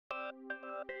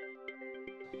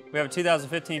We have a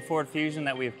 2015 Ford Fusion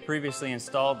that we've previously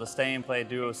installed the Stay and Play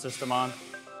Duo system on.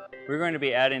 We're going to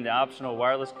be adding the optional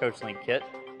Wireless CoachLink kit.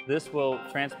 This will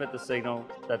transmit the signal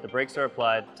that the brakes are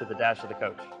applied to the dash of the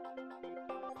coach.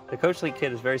 The CoachLink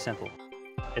kit is very simple.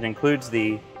 It includes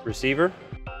the receiver,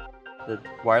 the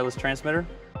wireless transmitter,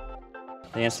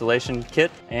 the installation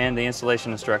kit, and the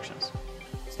installation instructions.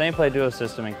 The Stay and Play Duo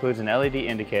system includes an LED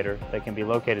indicator that can be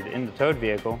located in the towed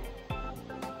vehicle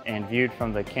and viewed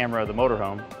from the camera of the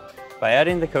motorhome. By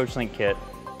adding the CoachLink kit,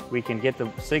 we can get the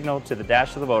signal to the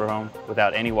dash of the motorhome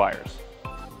without any wires.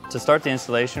 To start the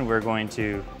installation, we're going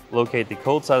to locate the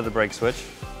cold side of the brake switch,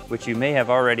 which you may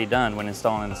have already done when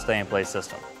installing the Stay and Play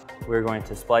system. We're going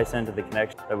to splice into the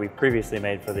connection that we previously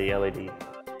made for the LED.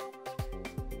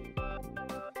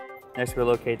 Next, we'll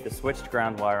locate the switched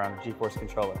ground wire on the G-force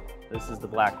controller. This is the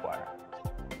black wire.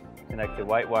 Connect the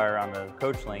white wire on the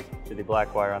CoachLink to the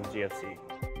black wire on the GFC.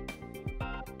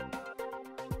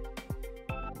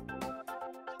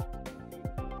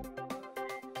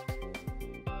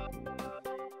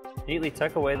 Neatly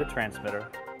tuck away the transmitter.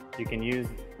 You can use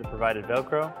the provided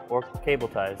Velcro or cable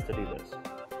ties to do this.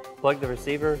 Plug the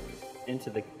receiver into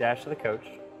the dash of the coach.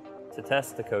 To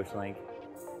test the CoachLink,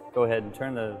 go ahead and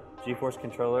turn the G-force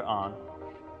controller on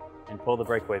and pull the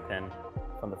breakaway pin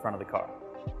from the front of the car.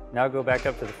 Now go back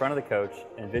up to the front of the coach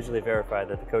and visually verify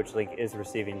that the CoachLink is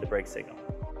receiving the brake signal.